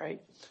that,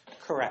 right?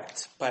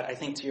 Correct. But I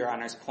think to Your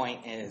Honor's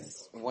point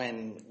is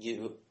when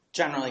you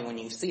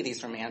see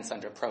these remands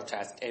under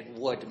protest, it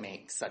would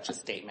make such a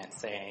statement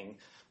saying,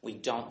 we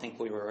don't think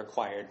we were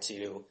required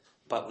to,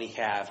 but we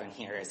have, and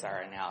here is our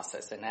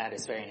analysis. And that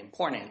is very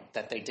important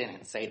that they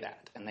didn't say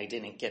that, and they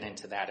didn't get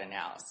into that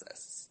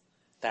analysis.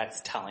 That's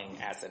telling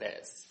as it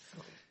is.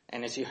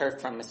 And as you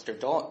heard from Mr.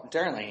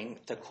 Durling,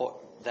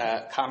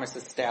 the Commerce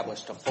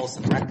established a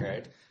fulsome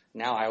record.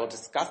 Now I will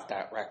discuss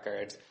that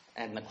record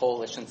and the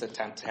coalition's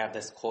attempt to have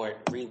this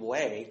court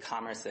reweigh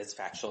Commerce's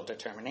factual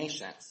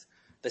determinations.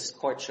 This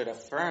court should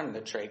affirm the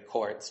trade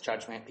court's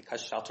judgment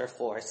because Shelter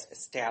Force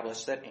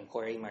established that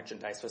inquiry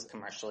merchandise was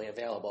commercially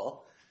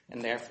available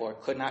and therefore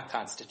could not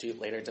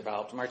constitute later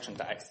developed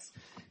merchandise.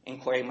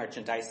 Inquiry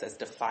merchandise as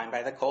defined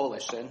by the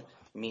coalition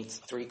meets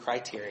 3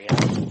 criteria.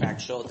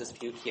 Factual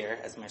dispute here,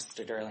 as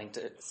Mr. Durling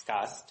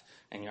discussed,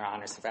 and Your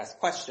Honors have asked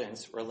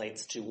questions,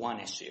 relates to one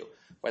issue,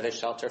 whether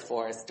Shelter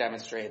Force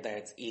demonstrated that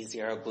its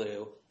E0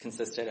 glue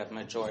consisted of a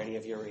majority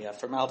of urea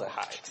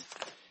formaldehyde.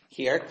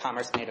 Here,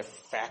 Commerce made a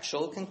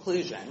factual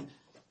conclusion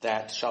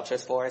that Shelter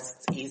Force's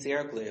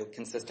E0 glue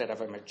consisted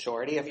of a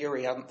majority of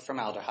urea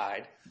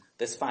formaldehyde.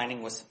 This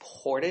finding was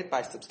supported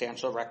by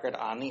substantial record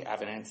on the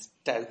evidence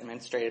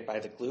demonstrated by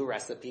the glue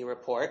recipe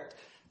report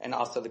and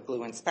also the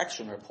glue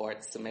inspection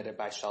report submitted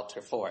by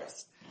Shelter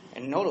Force.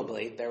 And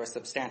notably, there was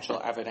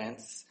substantial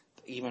evidence,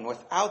 even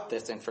without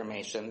this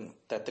information,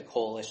 that the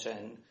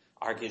coalition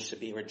argues should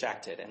be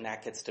rejected. And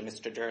that gets to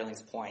Mr.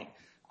 Durling's point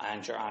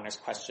and Your Honor's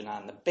question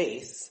on the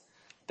base.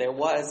 There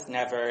was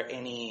never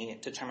any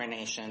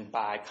determination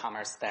by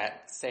Commerce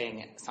that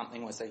saying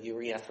something was a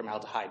urea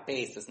formaldehyde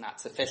base is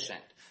not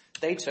sufficient.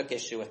 They took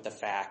issue with the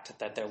fact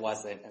that there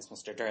wasn't, as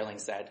Mr. Durling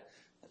said,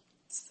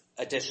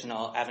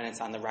 additional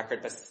evidence on the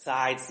record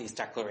besides these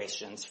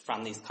declarations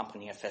from these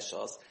company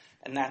officials.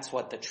 And that's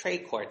what the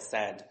trade court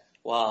said.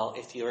 Well,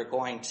 if you were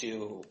going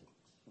to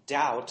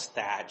doubt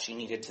that, you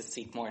needed to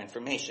seek more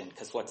information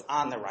because what's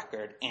on the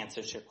record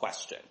answers your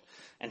question.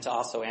 And to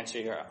also answer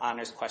Your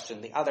Honor's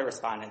question, the other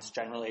respondents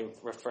generally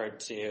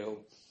referred to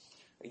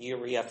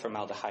urea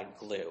formaldehyde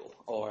glue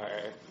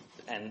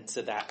and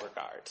to that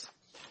regard.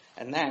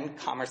 And then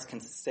Commerce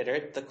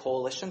considered the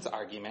coalition's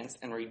arguments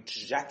and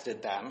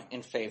rejected them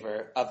in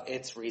favor of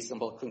its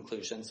reasonable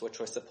conclusions, which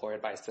were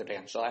supported by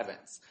substantial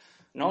evidence.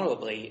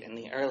 Notably, in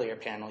the earlier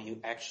panel,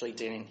 you actually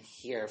didn't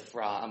hear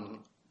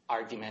from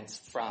arguments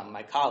from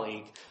my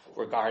colleague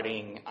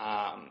regarding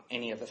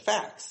any of the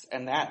facts.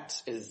 And that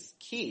is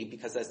key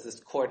because as this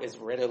court is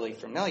readily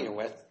familiar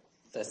with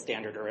the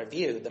standard of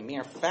review, the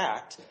mere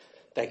fact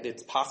that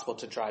it's possible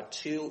to draw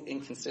 2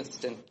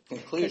 inconsistent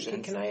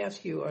conclusions. Can I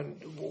ask you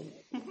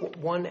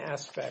one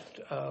aspect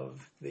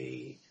of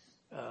the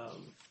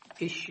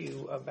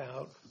issue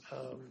about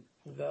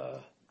the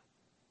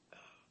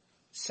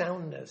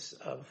soundness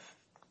of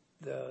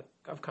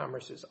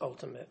Commerce's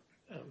ultimate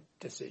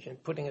decision,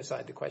 putting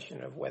aside the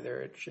question of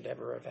whether it should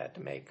ever have had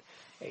to make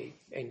a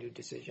new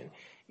decision,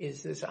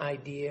 is this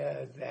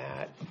idea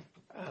that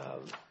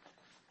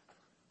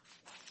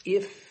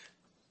if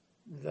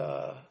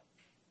the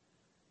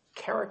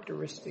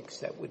characteristics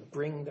that would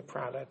bring the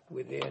product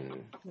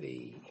within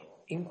the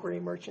inquiry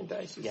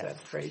merchandise, is that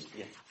the phrase,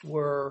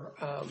 were,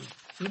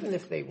 even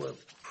if they were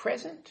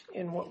present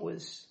in what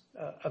was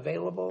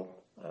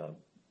available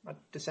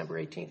December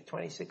 18th,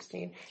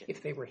 2016,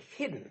 if they were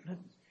hidden,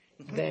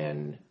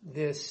 then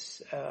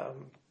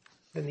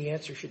then the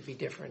answer should be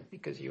different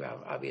because you have,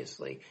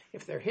 obviously,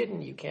 if they're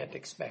hidden, you can't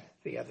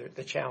expect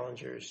the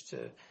challengers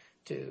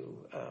to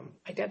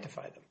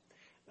identify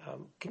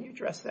them. Can you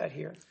address that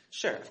here?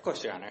 Sure, of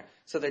course, Your Honor.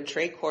 So the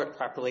trade court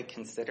properly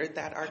considered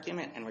that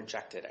argument and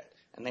rejected it.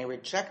 And they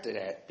rejected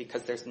it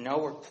because there's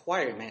no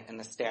requirement in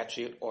the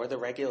statute or the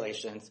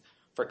regulations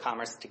for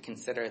Commerce to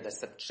consider the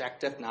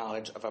subjective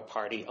knowledge of a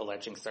party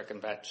alleging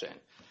circumvention.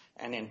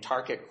 And in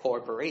Target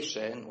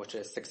Corporation, which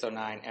is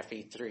 609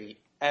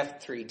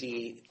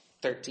 F3D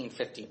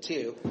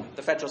 1352,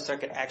 the Federal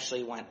Circuit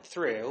actually went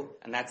through,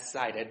 and that's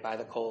cited by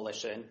the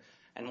coalition,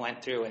 and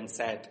went through and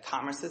said,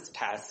 Commerce's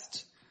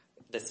test,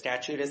 the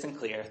statute isn't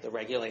clear, the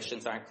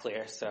regulations aren't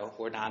clear, so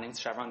we're not in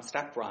Chevron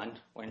Step 1,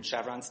 we're in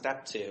Chevron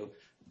Step 2.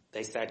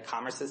 They said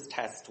Commerce's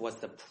test was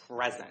the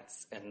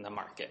presence in the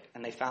market,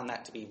 and they found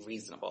that to be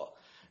reasonable.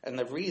 And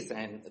the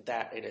reason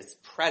that it is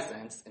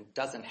presence and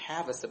doesn't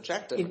have a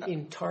subjective...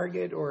 In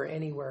Target or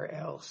anywhere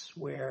else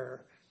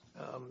where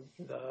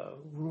the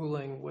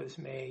ruling was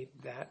made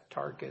that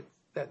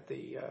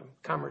the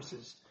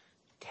Commerce's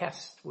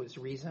test was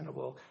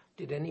reasonable,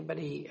 did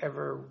anybody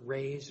ever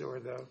raise or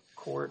the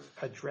court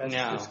address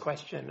this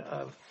question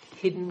of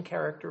hidden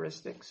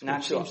characteristics?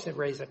 Which seems to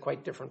raise a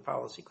quite different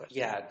policy question.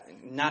 Yeah,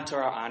 not to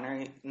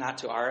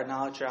our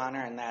knowledge, Your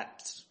Honor, and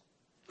that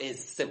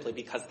is simply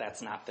because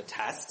that's not the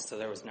test, so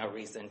there was no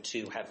reason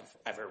to have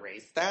ever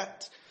raised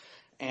that.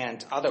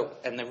 And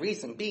the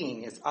reason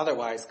being is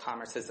otherwise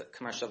Commerce's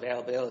commercial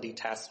availability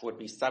test would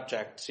be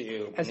subject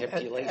to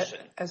manipulation.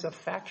 As a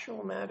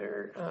factual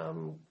matter,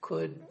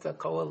 could the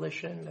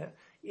coalition,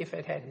 if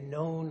it had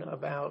known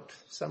about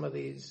some of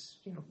these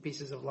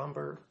pieces of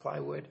lumber,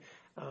 plywood,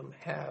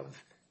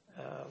 have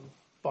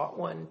bought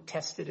one,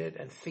 tested it,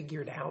 and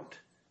figured out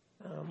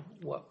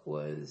what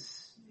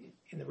was,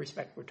 in the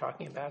respect we're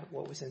talking about,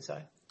 what was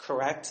inside?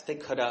 Correct, they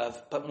could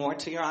have. But more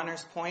to Your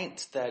Honor's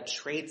point, the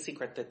trade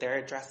secret that they're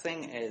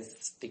addressing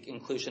is the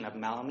inclusion of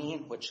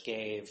melamine, which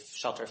gave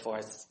Shelter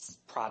Forest's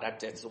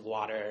product its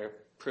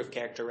waterproof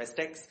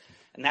characteristics.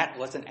 And that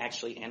wasn't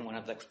actually in one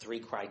of the 3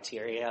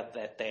 criteria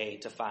that they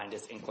defined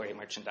as inquiry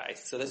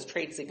merchandise. So this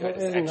trade secret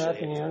is actually... Isn't that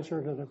the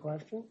answer to the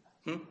question?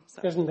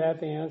 Isn't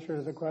that the answer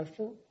to the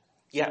question?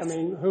 Yes. I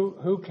mean,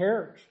 who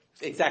cares?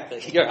 Exactly,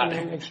 Your Honor.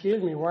 I mean,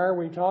 excuse me, why are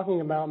we talking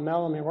about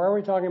melamine? Why are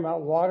we talking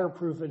about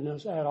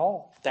waterproofedness at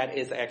all? That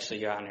is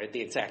actually, Your Honor,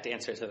 the exact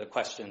answer to the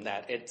question,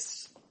 that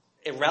it's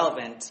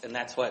irrelevant, and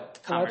that's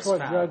what Commerce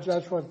found.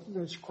 That's what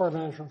this Court of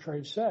International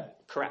Trade said.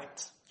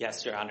 Correct.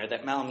 Yes, Your Honor,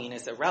 that melamine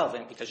is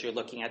irrelevant because you're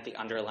looking at the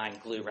underlying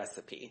glue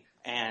recipe.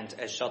 And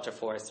as Shelter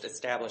Forest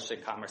established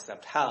and Commerce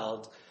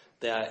upheld,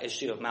 the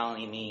issue of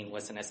melamine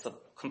was in a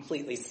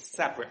completely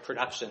separate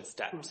production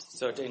steps,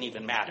 so it didn't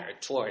even matter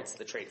towards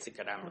the trade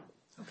secret.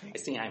 I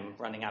see I'm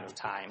running out of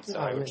time.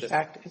 So in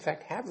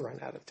fact, have run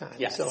out of time.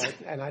 Yes.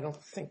 And I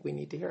don't think we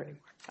need to hear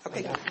anymore.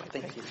 Okay,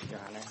 thank you, Your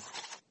Honor.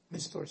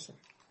 Ms. Thorson.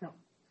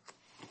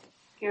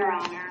 Your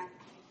Honor,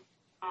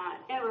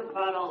 in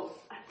rebuttal,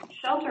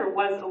 Shelter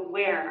was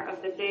aware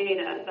of the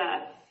data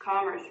that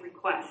Commerce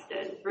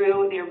requested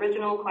through the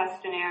original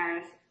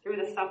questionnaires, through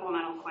the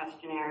supplemental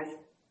questionnaires.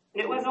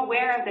 And it was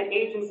aware of the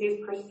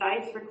agency's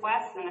precise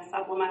requests in the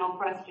supplemental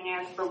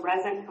questionnaires for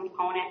resin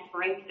component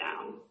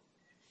breakdown.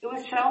 It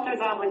was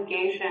Shelter's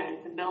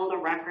obligation to build a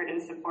record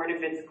in support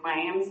of its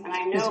claims, and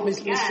I know Ms.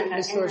 again that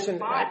in Thorson,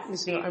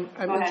 response...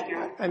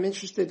 I'm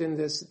interested in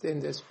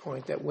this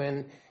point that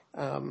when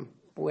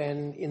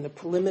in the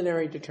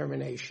preliminary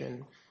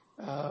determination,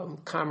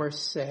 Commerce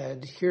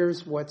said,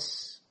 here's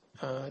what's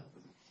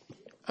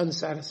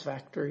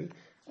unsatisfactory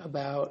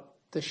about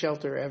the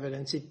Shelter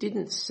evidence, it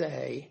didn't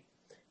say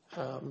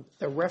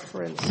the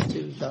reference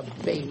to the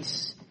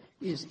base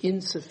is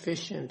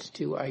insufficient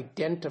to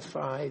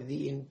identify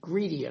the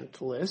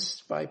ingredient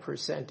list by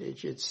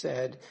percentage. It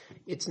said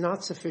it's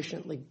not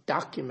sufficiently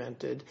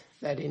documented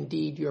that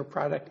indeed your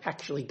product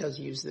actually does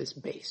use this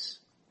base.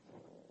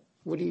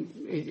 What do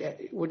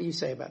you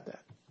say about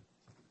that?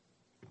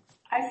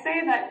 I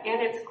say that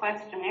in its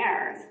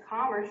questionnaires,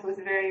 Commerce was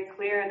very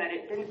clear that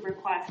it didn't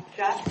request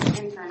just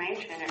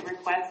information. It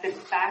requested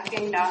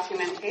backing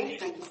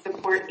documentation to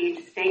support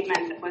each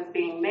statement that was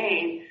being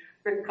made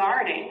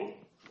regarding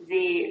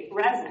the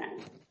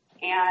resin.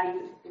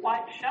 And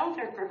what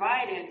Shelter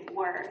provided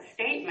were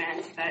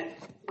statements that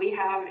we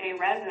have a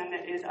resin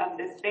that is of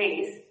this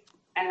base,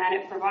 and then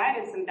it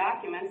provided some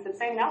documents that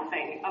say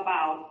nothing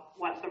about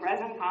what the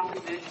resin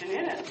composition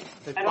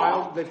is at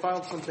all. They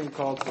filed something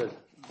called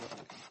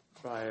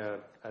a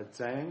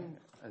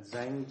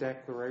Zhang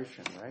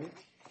declaration, right?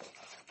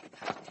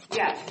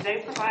 Yes,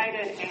 they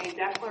provided a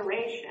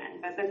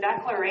declaration, but the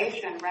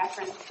declaration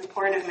referenced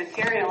supportive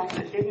materials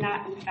that did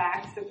not in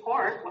fact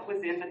support what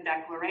was in the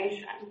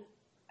declaration.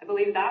 I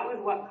believe that was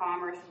what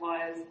Commerce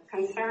was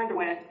concerned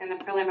with in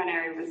the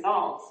preliminary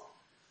results.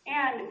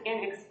 And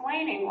in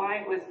explaining why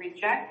it was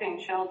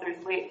rejecting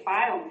Shelter's late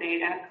filed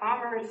data,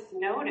 Commerce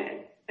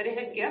noted that it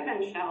had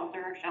given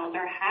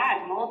Shelter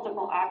had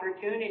multiple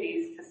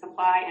opportunities to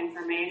supply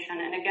information.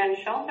 And again,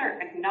 Shelter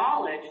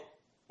acknowledged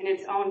in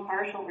its own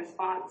partial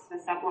response to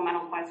the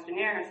supplemental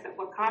questionnaires that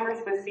what Commerce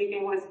was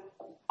seeking was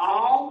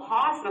all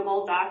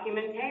possible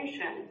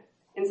documentation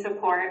in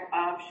support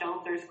of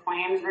Shelter's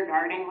claims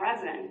regarding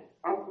resin,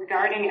 or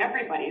regarding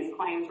everybody's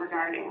claims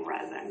regarding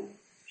resin.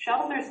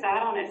 Shelter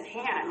sat on its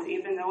hands,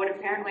 even though it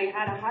apparently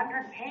had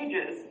 100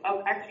 pages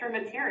of extra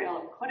material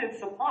it could have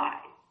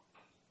supplied.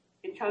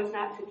 It chose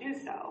not to do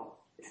so.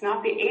 It's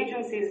not the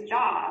agency's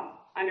job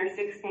under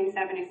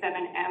 1677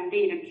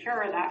 MD to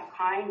cure that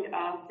kind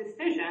of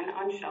decision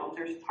on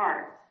Shelter's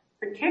part,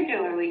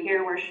 particularly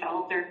here where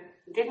Shelter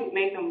didn't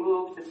make a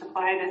move to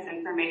supply this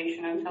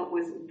information until it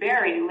was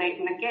very late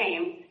in the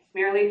game,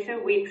 merely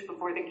 2 weeks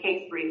before the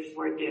case briefs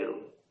were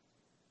due.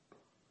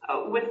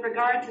 With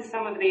regard to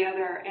some of the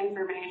other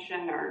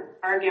information or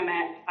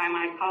argument by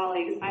my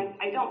colleagues,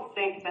 I don't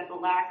think that the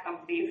lack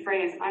of the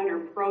phrase under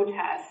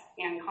protest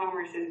in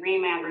Commerce's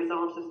remand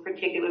results is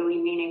particularly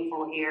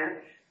meaningful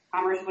here.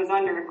 Commerce was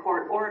under a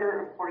court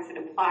order. Of course, it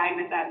applied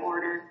with that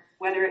order.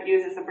 Whether it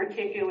uses a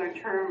particular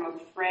term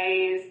of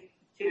phrase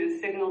to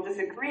signal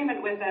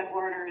disagreement with that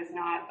order is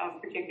not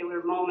of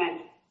particular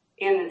moment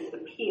in this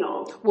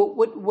appeal. Well,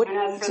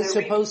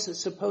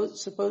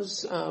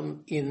 suppose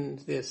in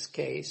this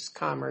case,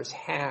 Commerce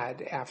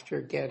had,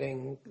 after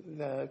getting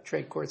the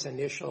trade court's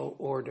initial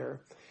order,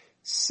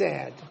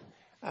 said,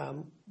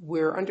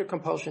 we're under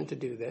compulsion to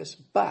do this,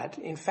 but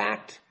in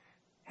fact,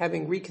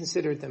 having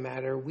reconsidered the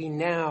matter, we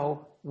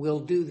now will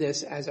do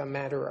this as a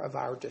matter of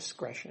our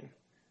discretion.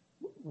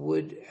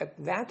 Would,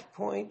 at that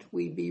point,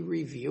 we be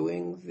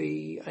reviewing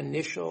the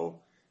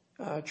initial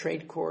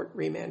trade court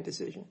remand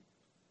decision?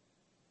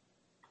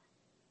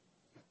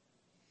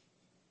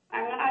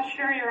 I'm not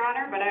sure, Your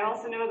Honor, but I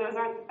also know those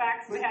aren't the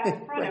facts we have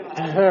in front of us.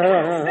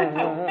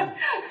 So,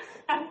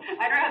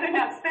 I'd rather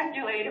not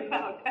speculate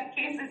about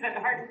cases that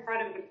aren't in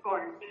front of the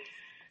court.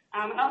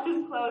 I'll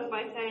just close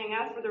by saying,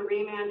 as for the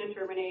remand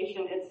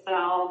determination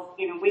itself,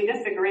 we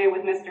disagree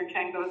with Mr.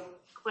 Chenko's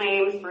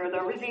claims for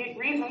the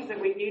reasons that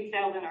we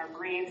detailed in our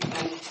briefs.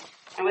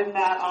 And with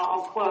that,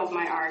 I'll close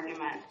my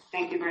argument.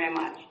 Thank you very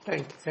much.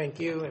 Thank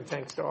you, and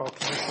thanks to all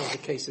counsel. The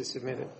case is submitted.